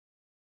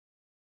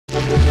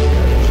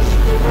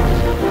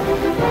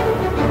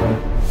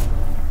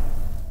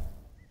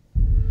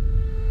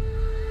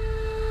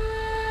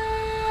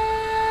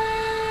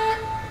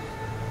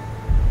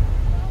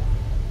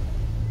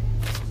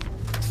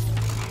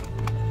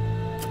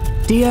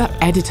Dear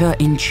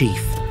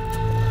Editor-in-Chief,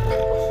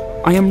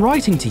 I am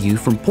writing to you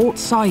from Port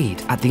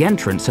Said at the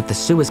entrance of the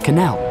Suez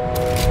Canal.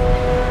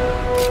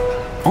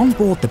 On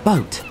board the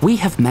boat, we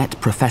have met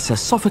Professor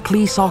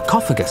Sophocles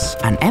Sarcophagus,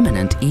 an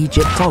eminent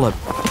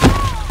Egyptologist.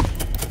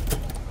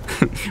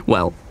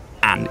 Well,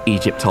 an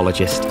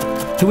Egyptologist,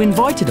 who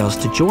invited us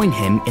to join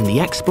him in the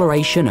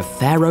exploration of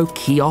Pharaoh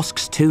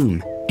Kih-Oskh's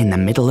tomb in the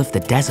middle of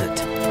the desert.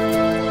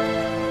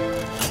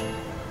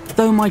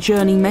 Though my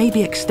journey may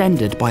be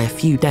extended by a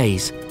few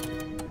days,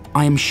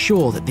 I am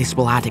sure that this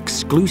will add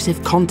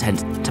exclusive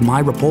content to my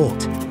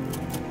report.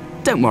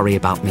 Don't worry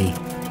about me.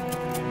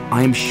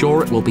 I am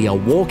sure it will be a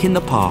walk in the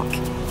park.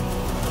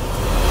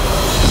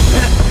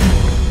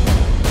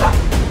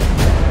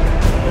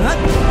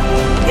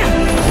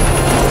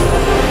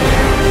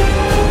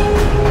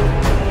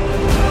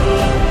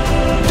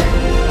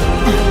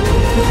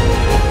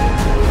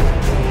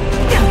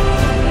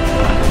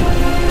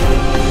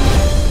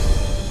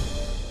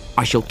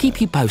 I shall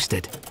keep you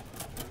posted.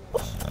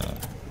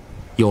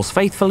 Yours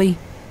faithfully,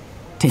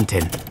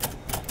 Tintin.